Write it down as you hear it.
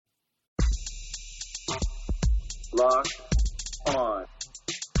Locked on.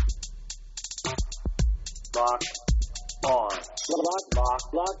 Locked on. Locked on.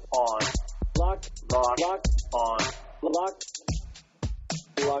 Locked on. Locked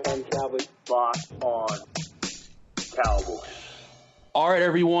on Cowboys. Locked on Cowboys. All right,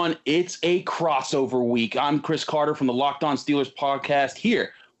 everyone, it's a crossover week. I'm Chris Carter from the Locked On Steelers podcast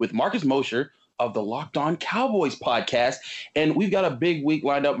here with Marcus Mosher of the Locked On Cowboys podcast, and we've got a big week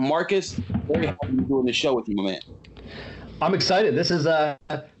lined up. Marcus, very happy to be doing the show with you, my man. I'm excited. This is a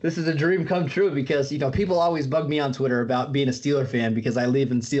dream come true because people always bug me on Twitter about being a Steeler fan because I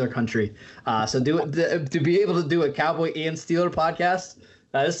live in Steeler country. So to be able to do a Cowboy and Steeler podcast,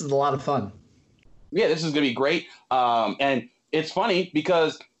 this is a lot of fun. Yeah, this is going to be great, and it's funny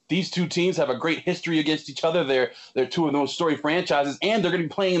because these two teams have a great history against each other. They're two of the most storied franchises, and they're going to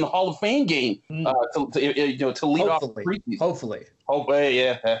be playing in the Hall of Fame game to lead off the preseason. Hopefully,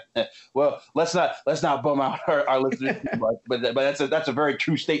 yeah. Well, let's not bum out our listeners, but that's a very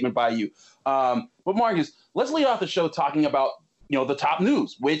true statement by you. But Marcus, let's lead off the show talking about the top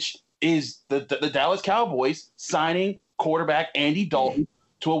news, which is the Dallas Cowboys signing quarterback Andy Dalton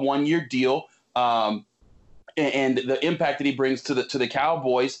to a 1-year deal. And the impact that he brings to the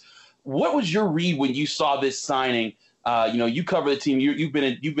Cowboys. What was your read when you saw this signing? You cover the team. You've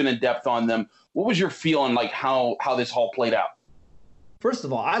been in depth on them. What was your feeling like how this all played out? First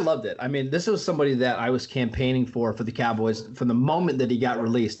of all, I loved it. I mean, this was somebody that I was campaigning for the Cowboys from the moment that he got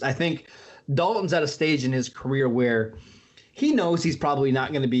released. I think Dalton's at a stage in his career where he knows he's probably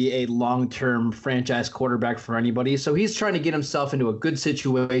not going to be a long-term franchise quarterback for anybody. So he's trying to get himself into a good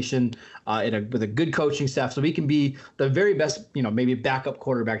situation with a good coaching staff so he can be the very best, maybe backup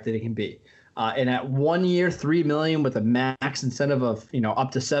quarterback that he can be. And at 1 year, $3 million with a max incentive of, up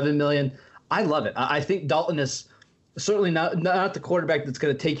to $7 million, I love it. I think Dalton is certainly not the quarterback that's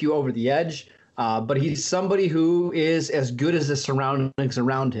going to take you over the edge, but he's somebody who is as good as the surroundings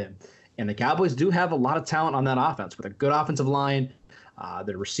around him. And the Cowboys do have a lot of talent on that offense with a good offensive line.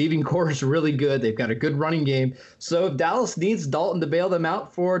 Their receiving core is really good. They've got a good running game. So if Dallas needs Dalton to bail them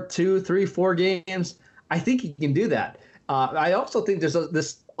out for 2, 3, 4 games, I think he can do that. I also think there's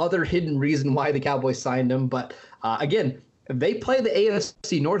this other hidden reason why the Cowboys signed him. But again, they play the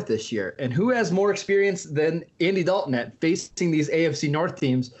AFC North this year. And who has more experience than Andy Dalton at facing these AFC North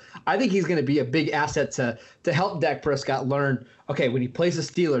teams? I think he's going to be a big asset to help Dak Prescott learn, okay, when he plays the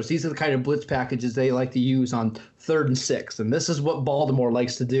Steelers, these are the kind of blitz packages they like to use on 3rd and 6. And this is what Baltimore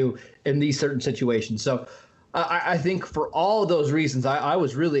likes to do in these certain situations. So I think for all of those reasons, I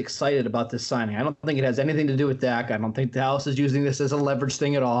was really excited about this signing. I don't think it has anything to do with Dak. I don't think Dallas is using this as a leverage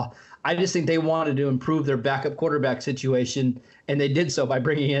thing at all. I just think they wanted to improve their backup quarterback situation, and they did so by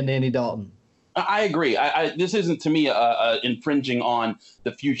bringing in Andy Dalton. I agree. This isn't to me infringing on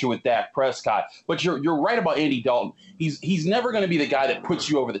the future with Dak Prescott, but you're right about Andy Dalton. He's never going to be the guy that puts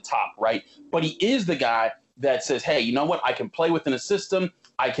you over the top, right? But he is the guy that says, hey, you know what? I can play within a system.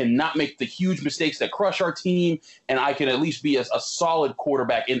 I can not make the huge mistakes that crush our team, and I can at least be a solid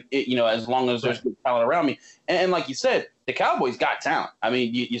quarterback as long as there's good talent around me. And like you said, the Cowboys got talent. I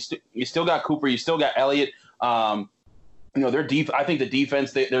mean, you still got Cooper, you still got Elliott. Their I think the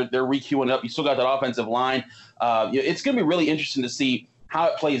defense they're requeuing up. You still got that offensive line. It's going to be really interesting to see how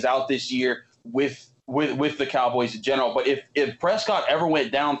it plays out this year with the Cowboys in general. But if Prescott ever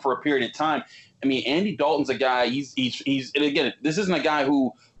went down for a period of time, I mean, Andy Dalton's a guy. He's and again, this isn't a guy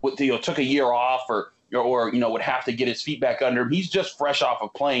who took a year off or would have to get his feet back under him. He's just fresh off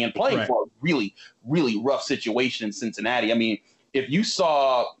of playing right. For a really, really rough situation in Cincinnati. I mean, if you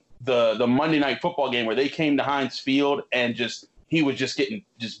saw the Monday Night Football game where they came to Heinz Field and he was just getting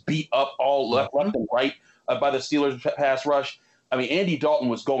beat up all left and right by the Steelers pass rush. I mean, Andy Dalton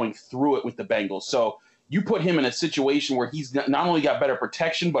was going through it with the Bengals. So you put him in a situation where he's not only got better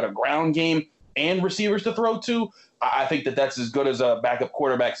protection, but a ground game and receivers to throw to. I think that's as good as a backup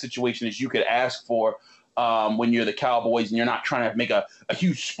quarterback situation as you could ask for when you're the Cowboys and you're not trying to make a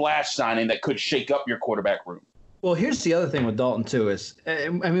huge splash signing that could shake up your quarterback room. Well, here's the other thing with Dalton, too, is,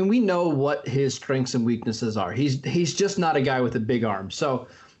 we know what his strengths and weaknesses are. He's just not a guy with a big arm. So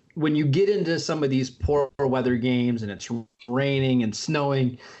when you get into some of these poor weather games and it's raining and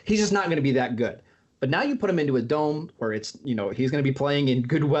snowing, he's just not going to be that good. But now you put him into a dome where it's, he's going to be playing in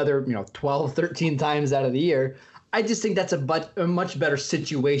good weather, 12, 13 times out of the year. I just think that's a much better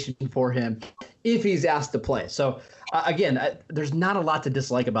situation for him if he's asked to play. So, again, there's not a lot to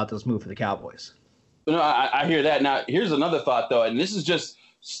dislike about this move for the Cowboys. No, I hear that. Now, here's another thought, though, and this is just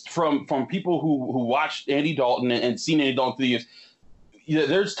from people who watched Andy Dalton and seen Andy Dalton through the years.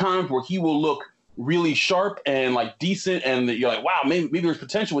 There's times where he will look really sharp and like decent, and you're like, wow, maybe there's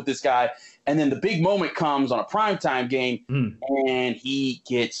potential with this guy. And then the big moment comes on a primetime game, and he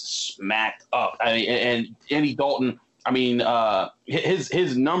gets smacked up. I mean, and Andy Dalton, I mean,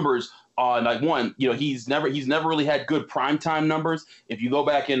 his numbers on like one, he's never really had good primetime numbers. If you go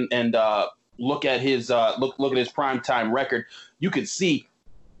back and look at his look at his primetime record, you could see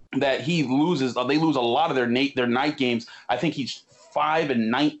that they lose a lot of their night games. I think he's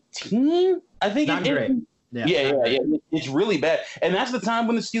 5-19. I think not great. Yeah. It's really bad, and that's the time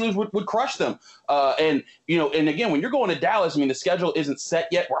when the Steelers would crush them. And again, when you're going to Dallas, I mean, the schedule isn't set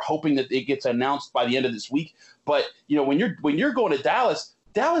yet. We're hoping that it gets announced by the end of this week. But when you're going to Dallas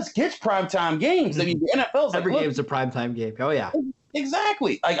gets primetime games. I mean, the NFL's every game's a primetime game. Oh yeah,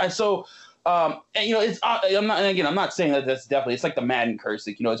 exactly. I'm not saying that that's definitely. It's like the Madden curse.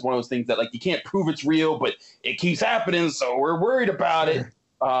 Like, it's one of those things that like you can't prove it's real, but it keeps happening, so we're worried about it.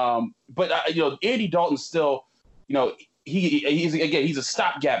 But Andy Dalton still, he's a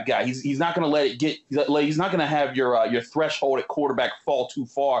stopgap guy. He's not going to let it get. He's not going to have your threshold at quarterback fall too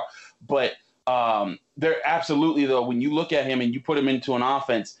far. But they're absolutely, though, when you look at him and you put him into an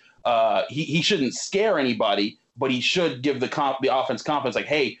offense, he shouldn't scare anybody, but he should give the offense confidence. Like,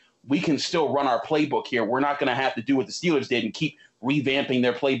 hey, we can still run our playbook here. We're not going to have to do what the Steelers did and keep revamping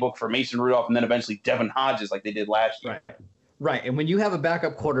their playbook for Mason Rudolph and then eventually Devin Hodges like they did last year. Right. And when you have a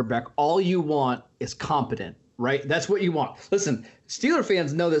backup quarterback, all you want is competent, right? That's what you want. Listen, Steeler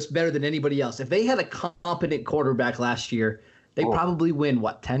fans know this better than anybody else. If they had a competent quarterback last year, they probably win,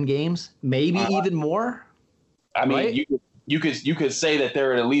 10 games? Maybe even more? I mean, right? you could say that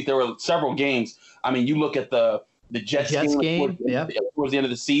there were several games. I mean, you look at the Jets game towards the end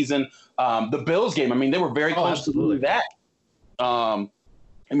of the season. The Bills game, I mean, they were very close to doing that.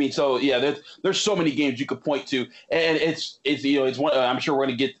 I mean, so yeah, there's so many games you could point to, and it's one. I'm sure we're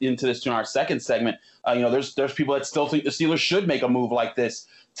going to get into this in our second segment. There's people that still think the Steelers should make a move like this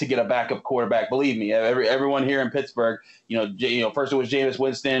to get a backup quarterback. Believe me, everyone here in Pittsburgh, first it was Jameis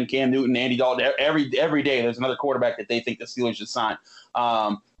Winston, Cam Newton, Andy Dalton. Every day there's another quarterback that they think the Steelers should sign.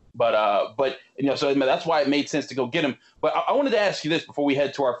 So that's why it made sense to go get him. But I wanted to ask you this before we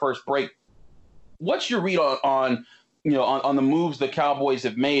head to our first break. What's your read on the moves the Cowboys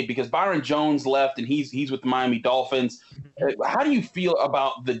have made? Because Byron Jones left and he's with the Miami Dolphins. How do you feel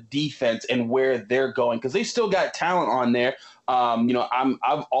about the defense and where they're going? Because they still got talent on there.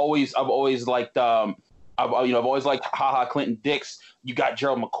 I've always liked HaHa Clinton Dix. You got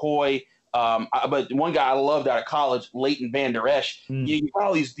Gerald McCoy. But one guy I loved out of college, Leighton Vander Esch. You got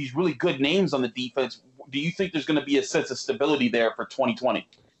all these really good names on the defense. Do you think there's going to be a sense of stability there for 2020?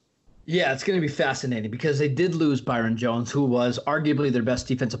 Yeah, it's going to be fascinating because they did lose Byron Jones, who was arguably their best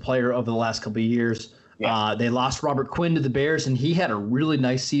defensive player over the last couple of years. Yeah. They lost Robert Quinn to the Bears, and he had a really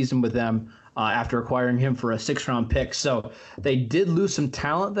nice season with them after acquiring him for a 6th-round pick. So they did lose some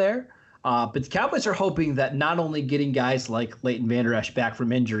talent there. But the Cowboys are hoping that not only getting guys like Leighton Vander Esch back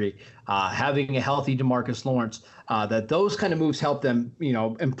from injury, having a healthy DeMarcus Lawrence, that those kind of moves help them,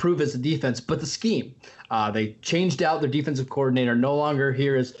 improve as a defense. But the scheme, they changed out their defensive coordinator. No longer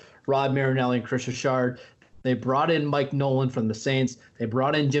here is Rod Marinelli and Chris Richard. They brought in Mike Nolan from the Saints. They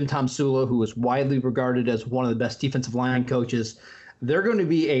brought in Jim Tomsula, who is widely regarded as one of the best defensive line coaches. They're going to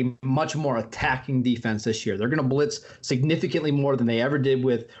be a much more attacking defense this year. They're going to blitz significantly more than they ever did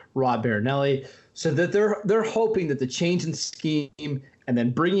with Rod Marinelli. So that they're hoping that the change in scheme and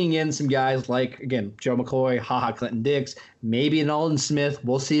then bringing in some guys like, again, Joe McCoy, HaHa Clinton Dix, maybe an Aldon Smith.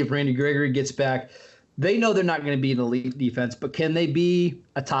 We'll see if Randy Gregory gets back. They know they're not going to be an elite defense, but can they be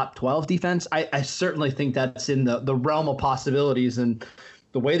a top 12 defense? I certainly think that's in the realm of possibilities. And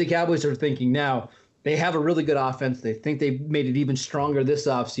the way the Cowboys are thinking now, they have a really good offense. They think they've made it even stronger this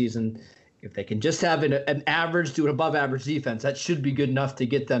offseason. If they can just have an average to an above average defense, that should be good enough to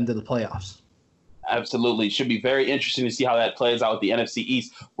get them to the playoffs. Absolutely. Should be very interesting to see how that plays out with the NFC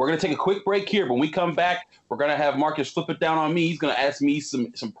East. We're going to take a quick break here. When we come back, we're going to have Marcus flip it down on me. He's going to ask me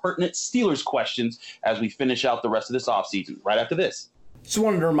some pertinent Steelers questions as we finish out the rest of this offseason right after this. Just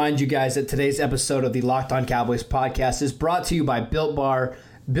wanted to remind you guys that today's episode of the Locked On Cowboys podcast is brought to you by Built Bar.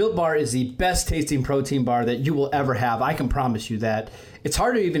 Built Bar is the best tasting protein bar that you will ever have. I can promise you that. It's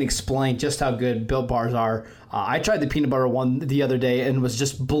hard to even explain just how good Built Bars are. I tried the peanut butter one the other day and was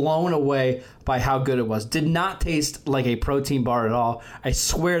just blown away by how good it was. Did not taste like a protein bar at all. I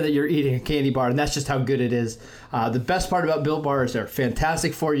swear that you're eating a candy bar, and that's just how good it is. The best part about Built Bar is they're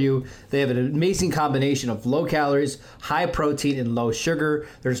fantastic for you. They have an amazing combination of low calories, high protein, and low sugar.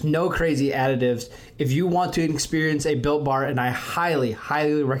 There's no crazy additives. If you want to experience a Built Bar, and I highly,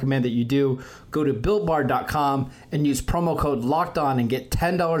 highly recommend that you do, go to BuiltBar.com and use promo code LOCKEDON and get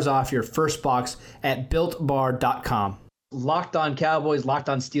 $10 off your first box at BuiltBar.com. Locked On Cowboys, Locked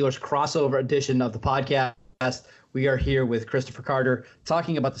On Steelers crossover edition of the podcast. We are here with Christopher Carter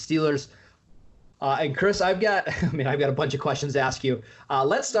talking about the Steelers. And Chris, I've got a bunch of questions to ask you.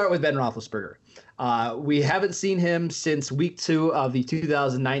 Let's start with Ben Roethlisberger. We haven't seen him since week 2 of the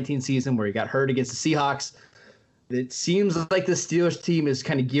 2019 season where he got hurt against the Seahawks. It seems like the Steelers team is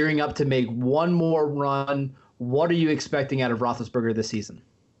kind of gearing up to make one more run. What are you expecting out of Roethlisberger this season?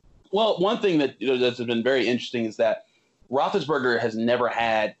 Well, one thing that's been very interesting is that Roethlisberger has never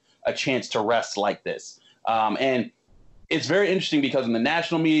had a chance to rest like this. And it's very interesting because in the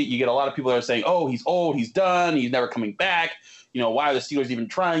national media, you get a lot of people that are saying, oh, he's old, he's done, he's never coming back. Why are the Steelers even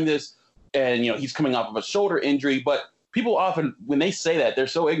trying this? And, he's coming off of a shoulder injury. But people often, when they say that, they're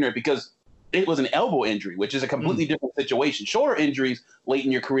so ignorant because it was an elbow injury, which is a completely different situation. Shoulder injuries late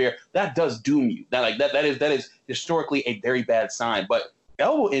in your career, that does doom you. That is historically a very bad sign. But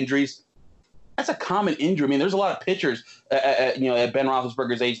elbow injuries, that's a common injury. I mean, there's a lot of pitchers, at Ben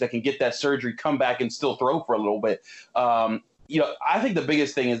Roethlisberger's age that can get that surgery, come back, and still throw for a little bit. I think the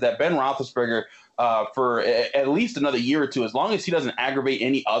biggest thing is that Ben Roethlisberger, for at least another year or two, as long as he doesn't aggravate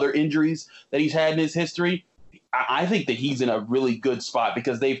any other injuries that he's had in his history, I think that he's in a really good spot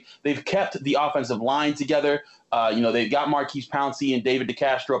because they've kept the offensive line together. They've got Marquise Pouncey and David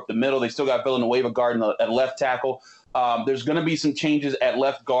DeCastro up the middle. They still got Villanueva guarding at left tackle. There's going to be some changes at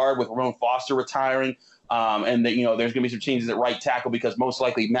left guard with Ramon Foster retiring. And there's going to be some changes at right tackle because most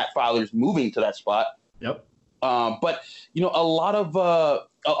likely Matt Filer's moving to that spot. Yep. But a lot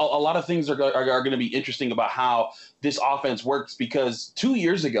of things are going to be interesting about how this offense works because 2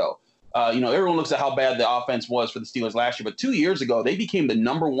 years ago, everyone looks at how bad the offense was for the Steelers last year, but 2 years ago they became the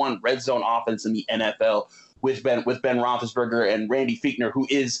number 1 red zone offense in the NFL with Ben Roethlisberger and Randy Fichtner, who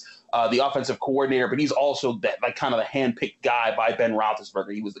is the offensive coordinator, but he's also kind of the handpicked guy by Ben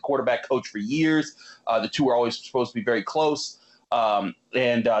Roethlisberger. He was the quarterback coach for years. The two are always supposed to be very close. It's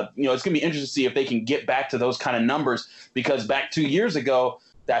going to be interesting to see if they can get back to those kind of numbers because back 2 years ago,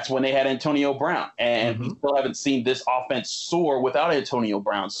 that's when they had Antonio Brown. And we still haven't seen this offense soar without Antonio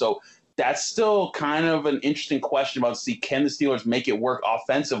Brown. So that's still kind of an interesting question about to see can the Steelers make it work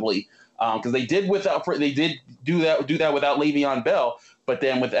offensively because they did do that without Le'Veon Bell. But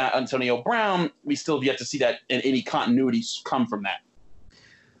then with Antonio Brown, we still have yet to see that in any continuity come from that.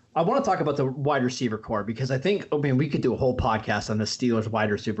 I want to talk about the wide receiver core because we could do a whole podcast on the Steelers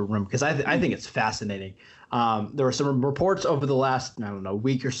wide receiver room because I think it's fascinating. There were some reports over the last,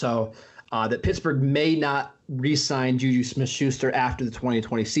 week or so that Pittsburgh may not re-sign Juju Smith-Schuster after the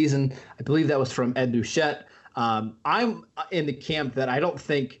 2020 season. I believe that was from Ed Duchette. I'm in the camp that I don't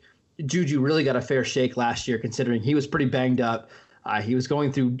think Juju really got a fair shake last year considering he was pretty banged up. He was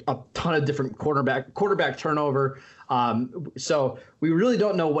going through a ton of different quarterback turnover. So we really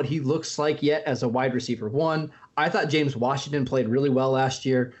don't know what he looks like yet as a wide receiver one. I thought James Washington played really well last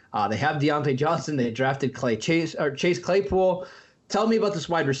year. They have Deontay Johnson. They drafted Chase Claypool. Tell me about this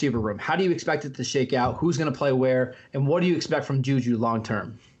wide receiver room. How do you expect it to shake out? Who's going to play where? And what do you expect from Juju long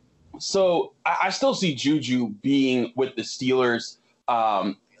term? So I still see Juju being with the Steelers.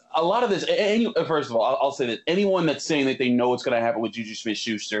 A lot of this, first of all, I'll say that anyone that's saying that they know what's going to happen with Juju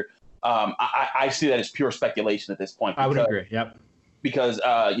Smith-Schuster, I see that as pure speculation at this point. I would agree, yep. Because,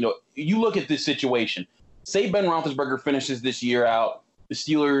 you look at this situation. Say Ben Roethlisberger finishes this year out, the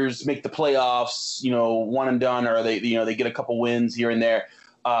Steelers make the playoffs, one and done, or they get a couple wins here and there,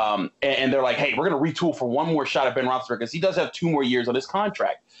 and they're like, hey, we're going to retool for one more shot at Ben Roethlisberger because he does have 2 more years on his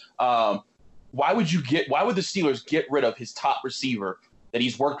contract. Why would the Steelers get rid of his top receiver that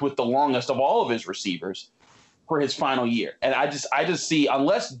he's worked with the longest of all of his receivers for his final year? And I just see,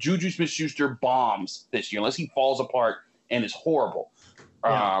 unless Juju Smith-Schuster bombs this year, unless he falls apart and is horrible,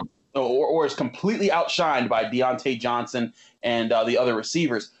 or is completely outshined by Deontay Johnson and the other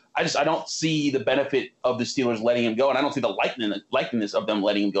receivers, I don't see the benefit of the Steelers letting him go, and I don't see the likeness of them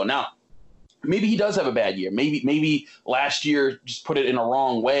letting him go. Now, maybe he does have a bad year. Maybe last year just put it in a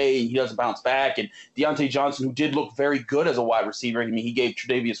wrong way and he doesn't bounce back. And Deontay Johnson, who did look very good as a wide receiver, he gave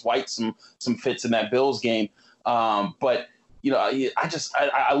Tre'Davious White some fits in that Bills game. But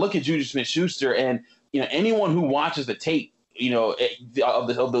I look at Juju Smith-Schuster and anyone who watches the tape,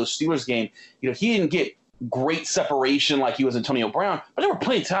 of those Steelers game, he didn't get great separation like he was Antonio Brown, but there were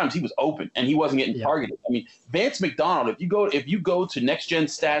plenty of times he was open and he wasn't getting targeted. I mean, Vance McDonald, if you go to Next Gen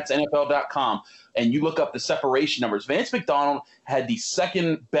Stats, NFL.com, and you look up the separation numbers, Vance McDonald had the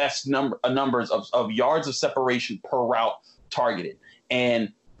second best numbers of yards of separation per route targeted,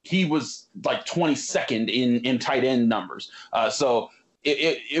 and he was like 22nd in tight end numbers. So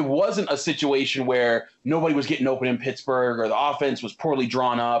it wasn't a situation where nobody was getting open in Pittsburgh or the offense was poorly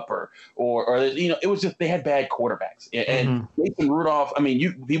drawn up or it was just they had bad quarterbacks. And Mason Rudolph, I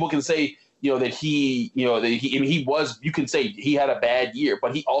mean, people can say that he was, you can say he had a bad year,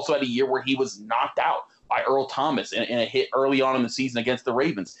 but he also had a year where he was knocked out by Earl Thomas in a hit early on in the season against the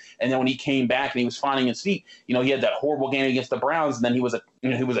Ravens. And then when he came back and he was finding his feet, he had that horrible game against the Browns, and then he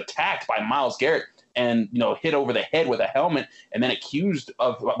was attacked by Myles Garrett and hit over the head with a helmet, and then accused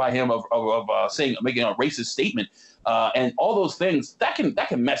by him of making a racist statement, and all those things that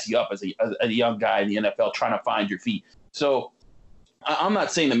can mess you up as a young guy in the NFL trying to find your feet. So I'm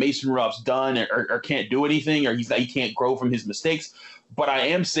not saying that Mason Rudolph's done or can't do anything or he can't grow from his mistakes, but I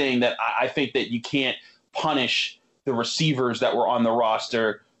am saying that I think that you can't punish the receivers that were on the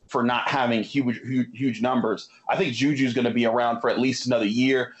roster for not having huge numbers. I think Juju's going to be around for at least another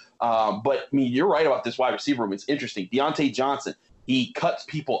year. But I mean, you're right about this wide receiver room. It's interesting. Deontay Johnson, he cuts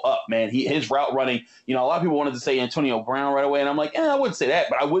people up, man. His route running, a lot of people wanted to say Antonio Brown right away, and I'm like, I wouldn't say that,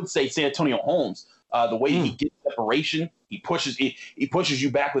 but I would say Antonio Holmes. The way he gets separation, he pushes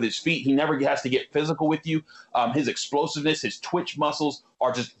you back with his feet. He never has to get physical with you. His explosiveness, his twitch muscles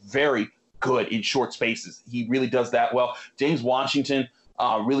are just very good in short spaces. He really does that well. James Washington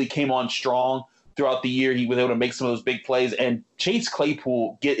really came on strong throughout the year. He was able to make some of those big plays, and Chase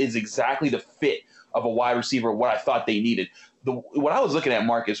Claypool is exactly the fit of a wide receiver, what I thought they needed. What I was looking at,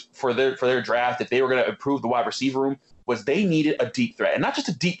 Marcus, for their draft, if they were going to improve the wide receiver room, was they needed a deep threat. And not just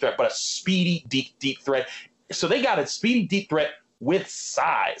a deep threat, but a speedy, deep threat. So they got a speedy, deep threat with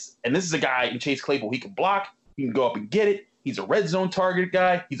size. And this is a guy in Chase Claypool. He can block. He can go up and get it. He's a red zone target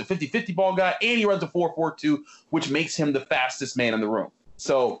guy. He's a 50-50 ball guy. And he runs a 4.42, which makes him the fastest man in the room.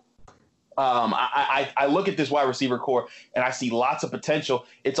 So I look at this wide receiver core, and I see lots of potential.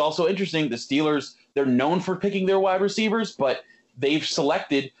 It's also interesting. The Steelers, they're known for picking their wide receivers, but they've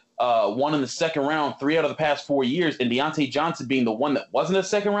selected one in the second round 3 out of the past 4 years, and Deontay Johnson being the one that wasn't a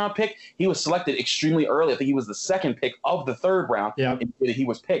second-round pick, he was selected extremely early. I think he was the second pick of the third round. Yeah. He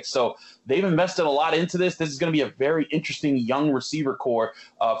was picked. So they've invested a lot into this. This is going to be a very interesting young receiver core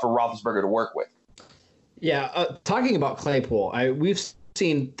for Roethlisberger to work with. Yeah, talking about Claypool, we've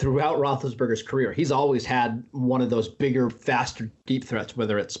seen throughout Roethlisberger's career, he's always had one of those bigger, faster, deep threats,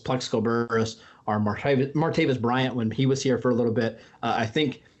 whether it's Plexico Burress or Martavis Bryant when he was here for a little bit. I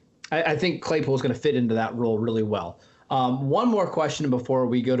think Claypool is going to fit into that role really well. One more question before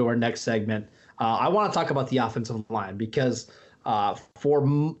we go to our next segment. I want to talk about the offensive line because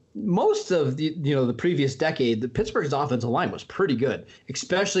for most of the previous decade, the Pittsburgh's offensive line was pretty good,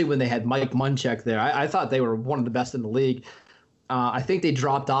 especially when they had Mike Munchak there. I thought they were one of the best in the league. I think they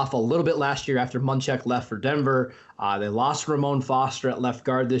dropped off a little bit last year after Munchak left for Denver. They lost Ramon Foster at left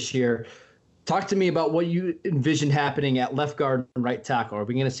guard this year. Talk to me about what you envision happening at left guard and right tackle. Are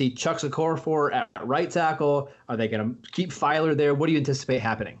we going to see Chuck Okorafor at right tackle? Are they going to keep Filer there? What do you anticipate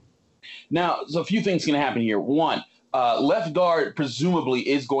happening? Now, so a few things going to happen here. One, left guard presumably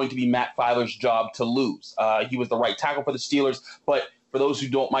is going to be Matt Filer's job to lose. He was the right tackle for the Steelers, but for those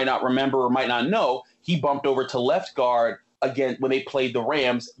who might not remember or might not know, he bumped over to left guard again when they played the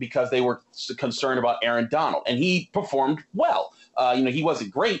Rams because they were concerned about Aaron Donald, and he performed well. He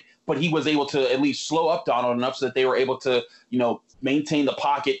wasn't great, but he was able to at least slow up Donald enough so that they were able to, maintain the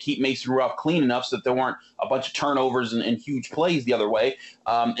pocket, keep Mason Rudolph clean enough so that there weren't a bunch of turnovers and huge plays the other way.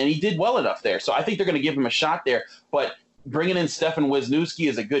 And he did well enough there. So I think they're going to give him a shot there. But bringing in Stefan Wisniewski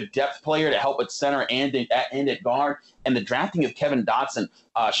is a good depth player to help at center and at guard. And the drafting of Kevin Dotson,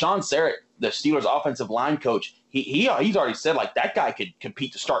 Sean Sarrett, the Steelers offensive line coach, he's already said, that guy could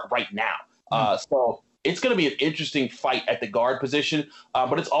compete to start right now. So it's going to be an interesting fight at the guard position,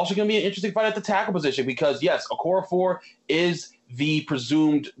 but it's also going to be an interesting fight at the tackle position because, yes, Okorafor is the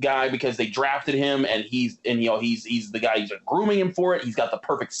presumed guy because they drafted him, and he's the guy. He's grooming him for it. He's got the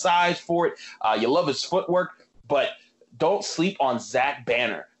perfect size for it. You love his footwork, but don't sleep on Zach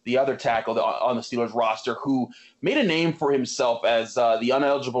Banner, the other tackle on the Steelers roster, who made a name for himself as the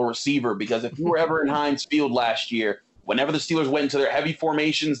uneligible receiver because if you were ever in Heinz Field last year, whenever the Steelers went into their heavy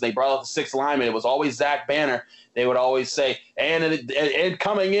formations, they brought out the sixth lineman. It was always Zach Banner. They would always say, and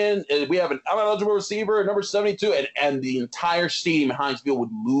coming in, we have an ineligible receiver, number 72, and the entire stadium in Heinz Field would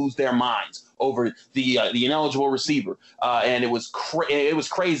lose their minds over the ineligible receiver, and it was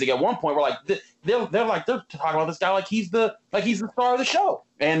crazy. At one point, we're like, they're talking about this guy like he's the star of the show,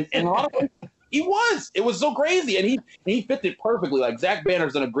 and a lot of he was. It was so crazy, and he fit it perfectly. Like Zach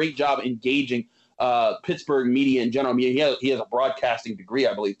Banner's done a great job engaging Pittsburgh media in general. I mean, he has a broadcasting degree,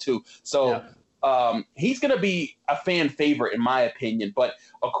 I believe, too. So. Yeah. He's going to be a fan favorite, in my opinion. But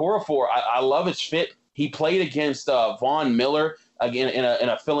Okorafor, I love his fit. He played against Von Miller again in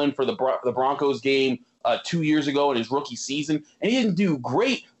a fill-in for the Broncos game 2 years ago in his rookie season, and he didn't do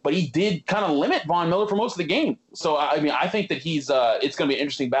great, but he did kind of limit Von Miller for most of the game. So I mean, I think that it's going to be an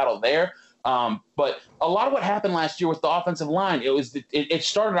interesting battle there. But a lot of what happened last year with the offensive line, it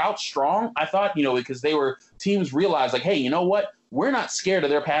started out strong. I thought, because teams realized like, hey, you know what? We're not scared of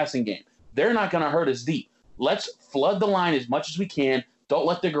their passing game. They're not going to hurt us deep. Let's flood the line as much as we can. Don't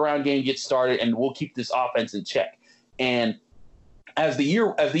let the ground game get started, and we'll keep this offense in check. And as the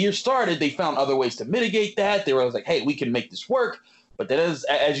year started, they found other ways to mitigate that. They were like, hey, we can make this work. But then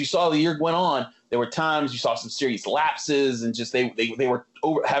as you saw the year went on, there were times you saw some serious lapses, and just they were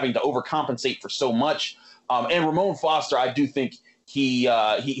having to overcompensate for so much. And Ramon Foster, I do think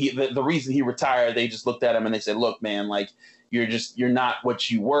the reason he retired, they just looked at him and they said, look, man, like, you're not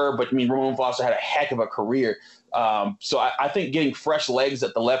what you were. But I mean, Ramon Foster had a heck of a career. So I think getting fresh legs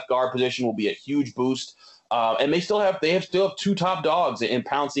at the left guard position will be a huge boost. And they still have two top dogs in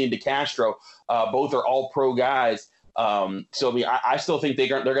Pouncey and DeCastro. Both are all pro guys. So I mean, I still think they're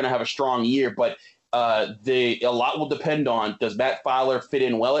going to have a strong year, but a lot will depend on, does Matt Filer fit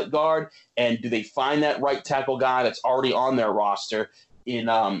in well at guard, and do they find that right tackle guy that's already on their roster in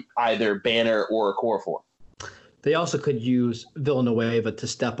either Banner or Okorafor? They also could use Villanueva to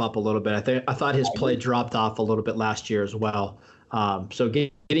step up a little bit. I thought his play dropped off a little bit last year as well. So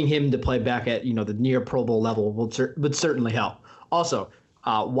getting him to play back at the near Pro Bowl level would certainly help. Also,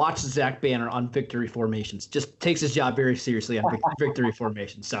 watch Zach Banner on victory formations. Just takes his job very seriously on victory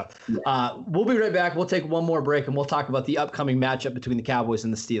formations. So we'll be right back. We'll take one more break, and we'll talk about the upcoming matchup between the Cowboys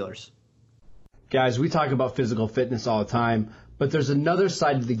and the Steelers. Guys, we talk about physical fitness all the time, but there's another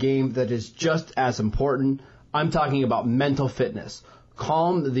side of the game that is just as important. I'm talking about mental fitness.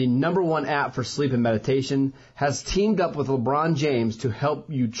 Calm, the #1 app for sleep and meditation, has teamed up with LeBron James to help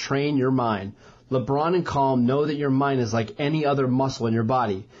you train your mind. LeBron and Calm know that your mind is like any other muscle in your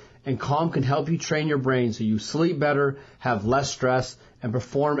body, and Calm can help you train your brain so you sleep better, have less stress, and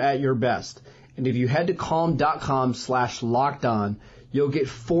perform at your best. And if you head to calm.com/lockedon, you'll get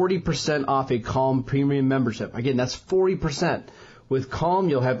 40% off a Calm premium membership. Again, that's 40%. With Calm,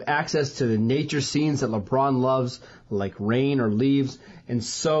 you'll have access to the nature scenes that LeBron loves, like rain or leaves, and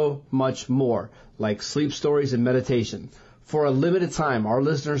so much more, like sleep stories and meditation. For a limited time, our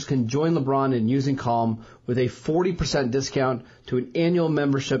listeners can join LeBron in using Calm with a 40% discount to an annual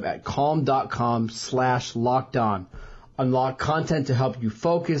membership at calm.com/lockedon. Unlock content to help you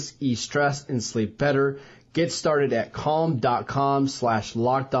focus, ease stress, and sleep better. Get started at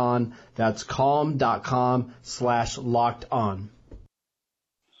calm.com/lockedon. That's calm.com/lockedon.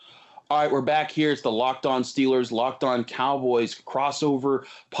 All right, we're back here. It's the Locked On Steelers, Locked On Cowboys crossover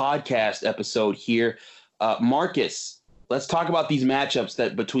podcast episode here. Marcus, let's talk about these matchups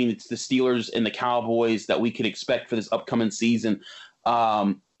that between the Steelers and the Cowboys that we could expect for this upcoming season.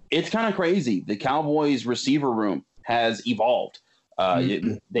 It's kind of crazy. The Cowboys receiver room has evolved.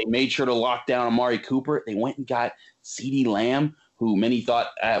 They made sure to lock down Amari Cooper. They went and got CeeDee Lamb, who many thought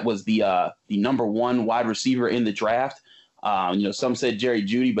was the #1 wide receiver in the draft. Some said Jerry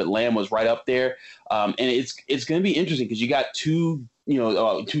Jeudy, but Lamb was right up there. And it's going to be interesting because you got two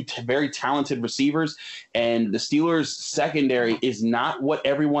very talented receivers, and the Steelers secondary is not what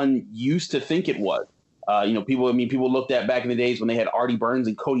everyone used to think it was. People looked at back in the days when they had Artie Burns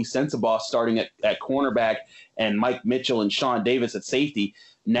and Cody Sensabaugh starting at cornerback and Mike Mitchell and Sean Davis at safety.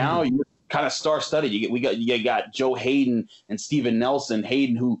 Now you're kind of star-studded. You got Joe Hayden and Steven Nelson.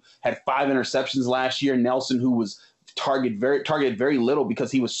 Hayden, who had 5 interceptions last year. Nelson, who was targeted very little because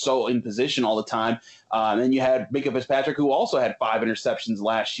he was so in position all the time. And then you had Minkah Fitzpatrick, who also had 5 interceptions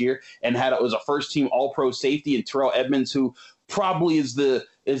last year and was a first-team All-Pro safety, and Terrell Edmonds, who probably is the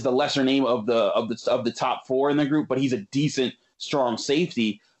lesser name of the top 4 in the group, but he's a decent, strong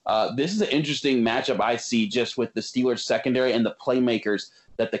safety. This is an interesting matchup I see just with the Steelers secondary and the playmakers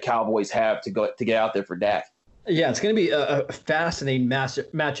that the Cowboys have to get out there for Dak. Yeah, it's going to be a fascinating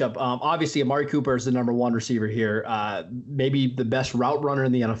matchup. Obviously, Amari Cooper is the #1 receiver here, maybe the best route runner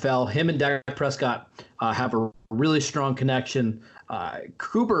in the NFL. Him and Dak Prescott have a really strong connection.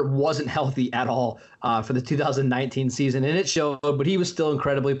 Cooper wasn't healthy at all for the 2019 season, and it showed, but he was still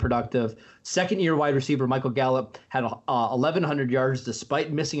incredibly productive. Second-year wide receiver Michael Gallup had 1,100 yards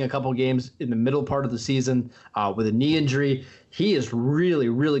despite missing a couple games in the middle part of the season with a knee injury. He is really,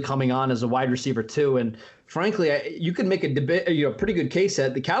 really coming on as a wide receiver too, and frankly, you can make a pretty good case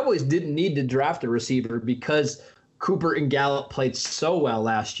that the Cowboys didn't need to draft a receiver because Cooper and Gallup played so well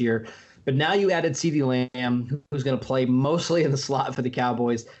last year. But now you added CeeDee Lamb, who's going to play mostly in the slot for the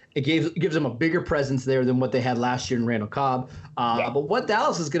Cowboys. It gives them a bigger presence there than what they had last year in Randall Cobb. But what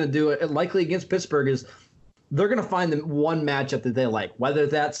Dallas is going to do, likely against Pittsburgh, is they're going to find the one matchup that they like, whether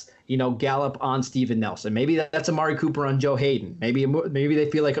that's Gallup on Steven Nelson. Maybe that's Amari Cooper on Joe Hayden. Maybe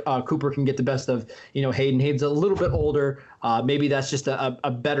they feel like Cooper can get the best of Hayden. Hayden's a little bit older. Maybe that's just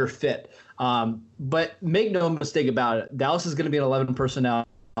a better fit. But make no mistake about it, Dallas is going to be an 11 personnel.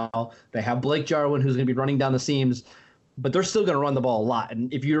 They have Blake Jarwin, who's going to be running down the seams, but they're still going to run the ball a lot.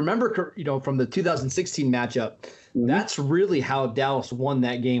 And if you remember, from the 2016 matchup, that's really how Dallas won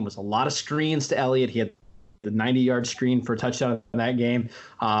that game. Was a lot of screens to Elliott. He had the 90-yard screen for a touchdown in that game,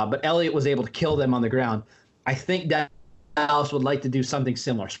 but Elliott was able to kill them on the ground. I think Dallas would like to do something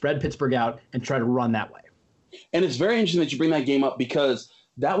similar, spread Pittsburgh out and try to run that way. And it's very interesting that you bring that game up because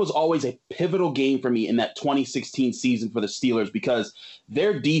that was always a pivotal game for me in that 2016 season for the Steelers because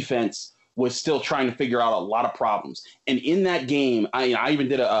their defense was still trying to figure out a lot of problems. And in that game, I even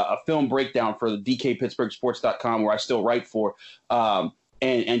did a film breakdown for the DKPittsburghSports.com where I still write for,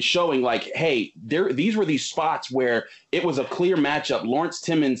 and showing like, hey, these were these spots where it was a clear matchup, Lawrence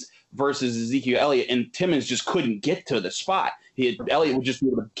Timmons versus Ezekiel Elliott, and Timmons just couldn't get to the spot. Elliott would just be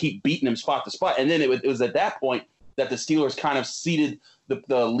able to keep beating him spot to spot. And then it was at that point that the Steelers kind of ceded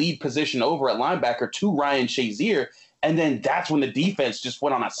the lead position over at linebacker to Ryan Shazier. And then that's when the defense just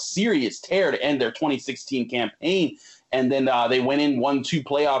went on a serious tear to end their 2016 campaign. And then they went in, won 2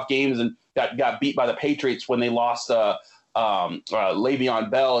 playoff games and got beat by the Patriots when they lost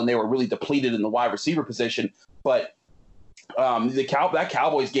Le'Veon Bell, and they were really depleted in the wide receiver position. But that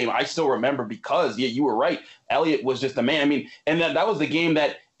Cowboys game, I still remember because, you were right. Elliott was just a man. I mean, and that was the game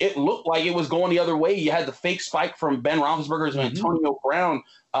that it looked like it was going the other way. You had the fake spike from Ben Roethlisberger and Antonio Brown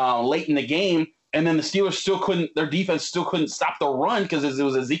late in the game, and then the Steelers their defense still couldn't stop the run because it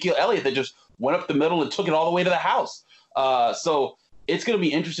was Ezekiel Elliott that just went up the middle and took it all the way to the house. So it's going to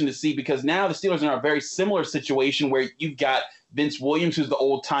be interesting to see because now the Steelers are in a very similar situation where you've got Vince Williams, who's the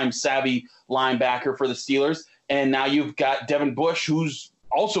old-time savvy linebacker for the Steelers, and now you've got Devin Bush, who's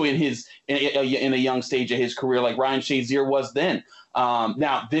also in a young stage of his career like Ryan Shazier was then.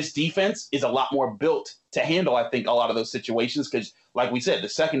 Now, this defense is a lot more built to handle, I think, a lot of those situations because, like we said, the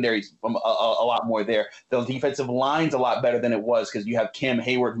secondary's a lot more there. The defensive line's a lot better than it was because you have Cam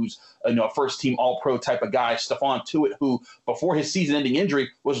Hayward, who's a first-team All-Pro type of guy, Stephon Tuitt, who before his season-ending injury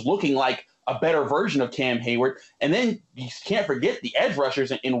was looking like a better version of Cam Hayward. And then you can't forget the edge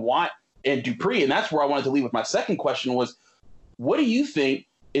rushers in Watt and Dupree, and that's where I wanted to leave with my second question was, what do you think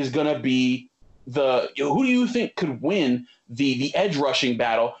is going to be who do you think could win the edge rushing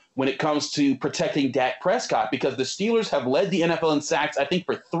battle when it comes to protecting Dak Prescott? Because the Steelers have led the NFL in sacks, I think,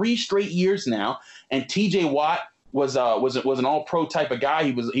 for 3 straight years now. And T.J. Watt was an All-Pro type of guy.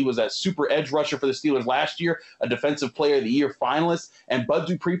 He was a super edge rusher for the Steelers last year, a Defensive Player of the Year finalist. And Bud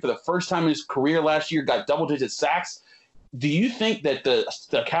Dupree, for the first time in his career last year, got double-digit sacks. Do you think that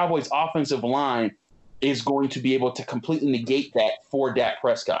the Cowboys' offensive line is going to be able to completely negate that for Dak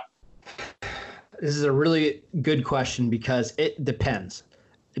Prescott? This is a really good question because it depends.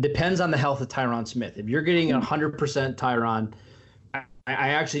 It depends on the health of Tyron Smith. If you're getting 100% Tyron, I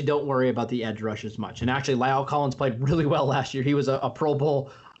actually don't worry about the edge rush as much. And actually, La'el Collins played really well last year. He was a Pro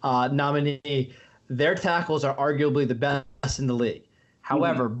Bowl nominee. Their tackles are arguably the best in the league.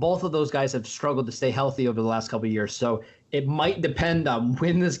 However, both of those guys have struggled to stay healthy over the last couple of years. So it might depend on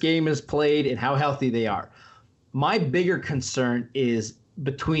when this game is played and how healthy they are. My bigger concern is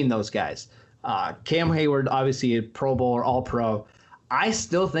between those guys. Cam Hayward, obviously a Pro Bowl or All-Pro. I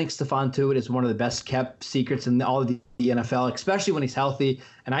still think Stephon Tuitt is one of the best kept secrets in all of the NFL, especially when he's healthy.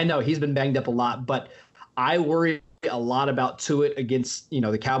 And I know he's been banged up a lot, but I worry a lot about Tuitt against,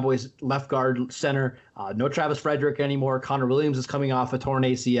 the Cowboys left guard center. No Travis Frederick anymore. Connor Williams is coming off a torn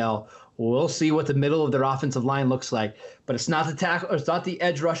ACL. We'll see what the middle of their offensive line looks like. But it's not the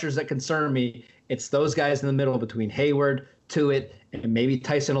edge rushers that concern me. It's those guys in the middle between Hayward, Tuitt, and maybe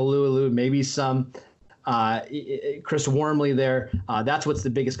Tyson Alualu, maybe some Chris Wormley there. That's what's the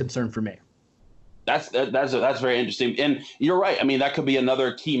biggest concern for me. That's very interesting. And you're right. I mean, that could be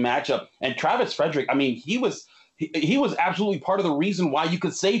another key matchup. And Travis Frederick, I mean, he was he was absolutely part of the reason why you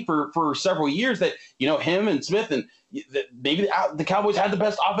could say for several years that, him and Smith and that maybe the Cowboys had the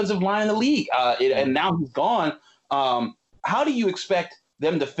best offensive line in the league. And now he's gone. How do you expect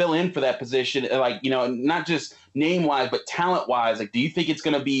them to fill in for that position? Like, not just name wise, but talent wise. Like, do you think it's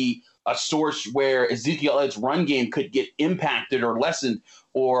going to be a source where Ezekiel Elliott's run game could get impacted or lessened,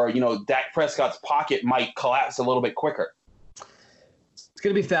 or, Dak Prescott's pocket might collapse a little bit quicker? It's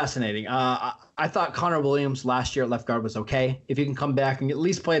going to be fascinating. I thought Connor Williams last year at left guard was okay. If he can come back and at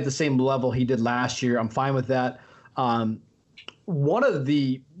least play at the same level he did last year, I'm fine with that. One of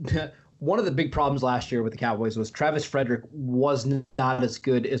the big problems last year with the Cowboys was Travis Frederick was not as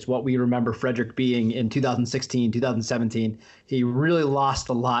good as what we remember Frederick being in 2016, 2017. He really lost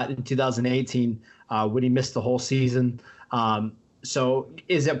a lot in 2018 when he missed the whole season. So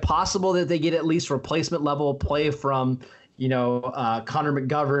is it possible that they get at least replacement level play from Connor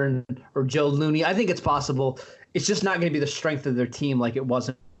McGovern or Joe Looney? I think it's possible. It's just not going to be the strength of their team like it was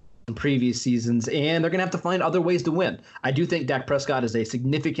in previous seasons, and they're going to have to find other ways to win. I do think Dak Prescott is a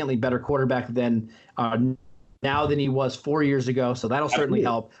significantly better quarterback now than he was 4 years ago, so that'll certainly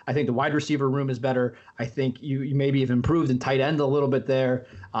help. I think the wide receiver room is better. I think you maybe have improved in tight end a little bit there.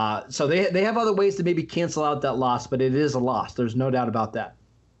 So they have other ways to maybe cancel out that loss, but it is a loss. There's no doubt about that.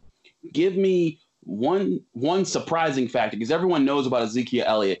 Give me one surprising factor, because everyone knows about Ezekiel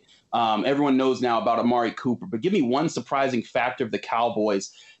Elliott. Everyone knows now about Amari Cooper, but give me one surprising factor of the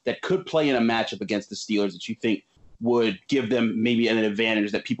Cowboys that could play in a matchup against the Steelers that you think would give them maybe an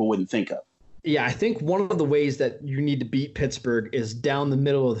advantage that people wouldn't think of. Yeah, I think one of the ways that you need to beat Pittsburgh is down the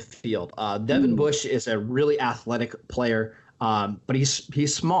middle of the field. Devin Bush is a really athletic player, but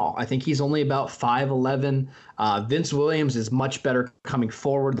he's small. I think he's only about 5'11". Vince Williams is much better coming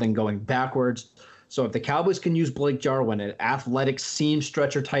forward than going backwards. So if the Cowboys can use Blake Jarwin, an athletic seam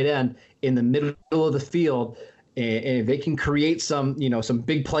stretcher tight end, in the middle of the field, and if they can create some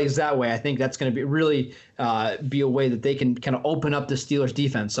big plays that way, I think that's going to be really be a way that they can kind of open up the Steelers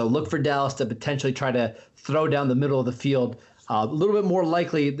defense. So look for Dallas to potentially try to throw down the middle of the field a little bit more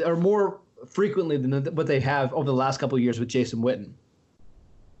likely or more frequently than what they have over the last couple of years with Jason Witten.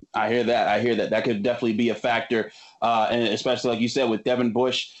 I hear that. That could definitely be a factor, and especially like you said with Devin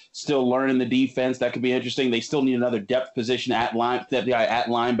Bush still learning the defense, that could be interesting. They still need another depth position at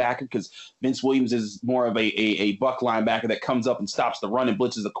linebacker, because Vince Williams is more of a buck linebacker that comes up and stops the run and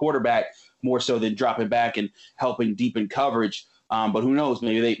blitzes the quarterback more so than dropping back and helping deepen coverage. But who knows?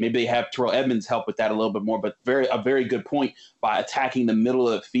 Maybe they have Terrell Edmonds help with that a little bit more. But a very good point by attacking the middle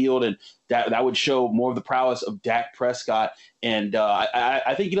of the field, and that would show more of the prowess of Dak Prescott. And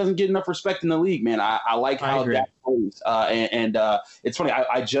I think he doesn't get enough respect in the league, man. I like how Dak plays. And it's funny.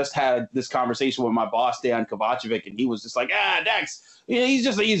 I just had this conversation with my boss Dan Kovacevic, and he was just like, Dak's.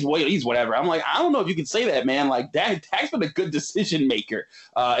 He's whatever. I'm like, I don't know if you can say that, man. Like Dak's been a good decision maker.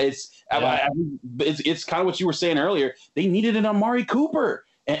 It's kind of what you were saying earlier. They needed an Amari Cooper,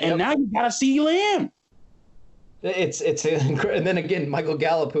 and now you got a CeeDee Lamb. And then again, Michael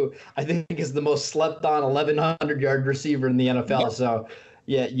Gallup, who I think is the most slept on 1,100-yard receiver in the NFL. Yep. So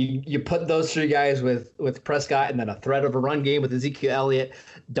yeah, you put those three guys with Prescott, and then a threat of a run game with Ezekiel Elliott.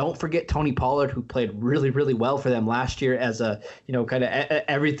 Don't forget Tony Pollard, who played really, really well for them last year as a kind of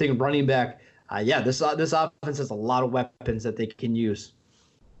everything running back. This offense has a lot of weapons that they can use.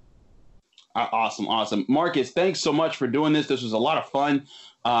 Awesome. Marcus, thanks so much for doing this. This was a lot of fun.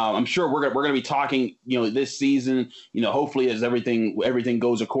 I'm sure we're going to be talking, this season, hopefully as everything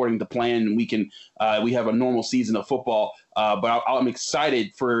goes according to plan, and we have a normal season of football. But I'm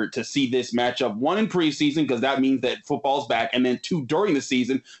excited to see this matchup, one in preseason, because that means that football's back, and then two during the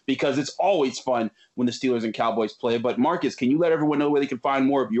season, because it's always fun when the Steelers and Cowboys play. But Marcus, can you let everyone know where they can find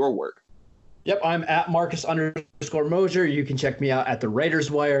more of your work? Yep, I'm at Marcus_Mosher. You can check me out at the Raiders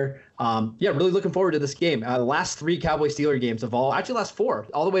Wire. Really looking forward to this game. The last three Cowboys-Steelers games last four,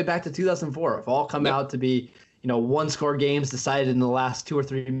 all the way back to 2004, have all come out to be, one-score games decided in the last 2 or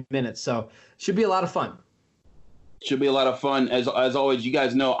 3 minutes. So should be a lot of fun. Should be a lot of fun. As always, you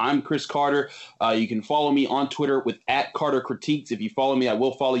guys know I'm Chris Carter. You can follow me on Twitter with @CarterCritiques. If you follow me, I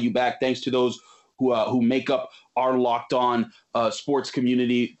will follow you back. Thanks to those who make up our Locked On sports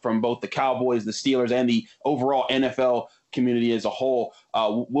community from both the Cowboys, the Steelers, and the overall NFL community as a whole.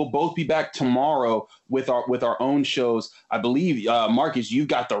 We'll both be back tomorrow with our own shows. I believe, Marcus, you've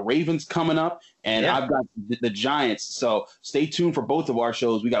got the Ravens coming up, and I've got the Giants. So stay tuned for both of our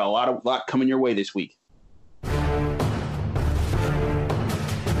shows. We got a lot coming your way this week.